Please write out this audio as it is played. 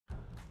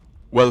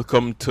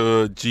Welcome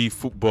to G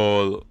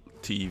Football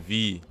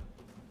TV.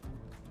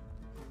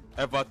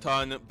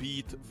 Everton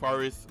beat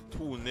Forest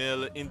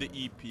 2-0 in the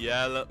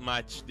EPL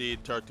match day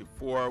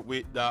 34.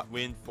 With that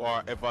win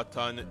for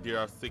Everton, they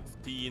are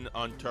 16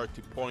 on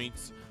 30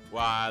 points,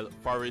 while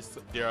Forest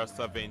they are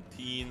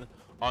 17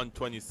 on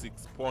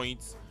 26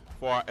 points.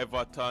 For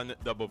Everton,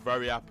 they were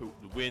very happy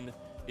with the win.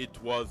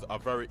 It was a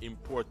very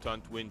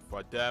important win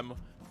for them.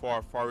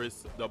 For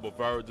Forest, they were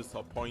very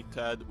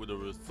disappointed with the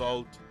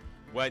result.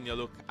 When you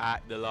look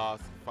at the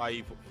last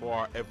 5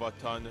 for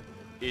Everton,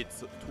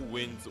 it's 2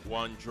 wins,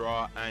 1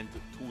 draw and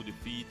 2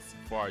 defeats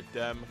for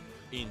them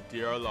in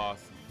their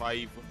last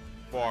 5.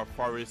 For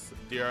Forest,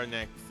 their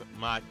next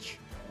match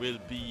will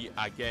be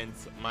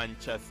against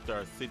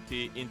Manchester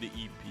City in the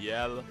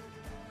EPL.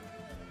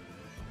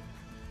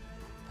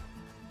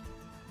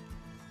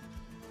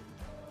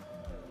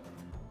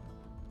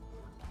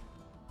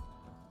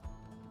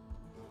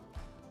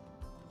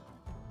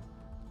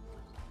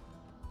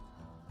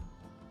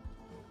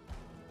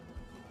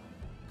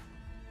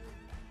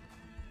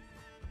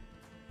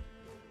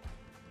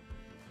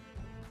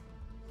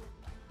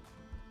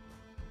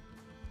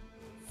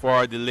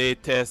 For the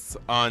latest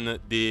on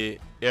the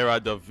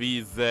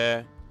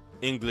Eredivisie,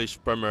 English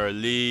Premier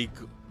League,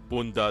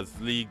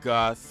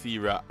 Bundesliga,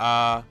 Serie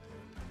A,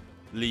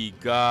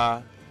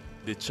 Liga,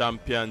 the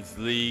Champions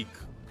League,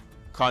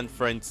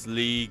 Conference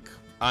League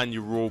and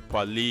Europa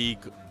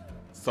League,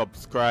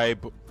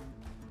 subscribe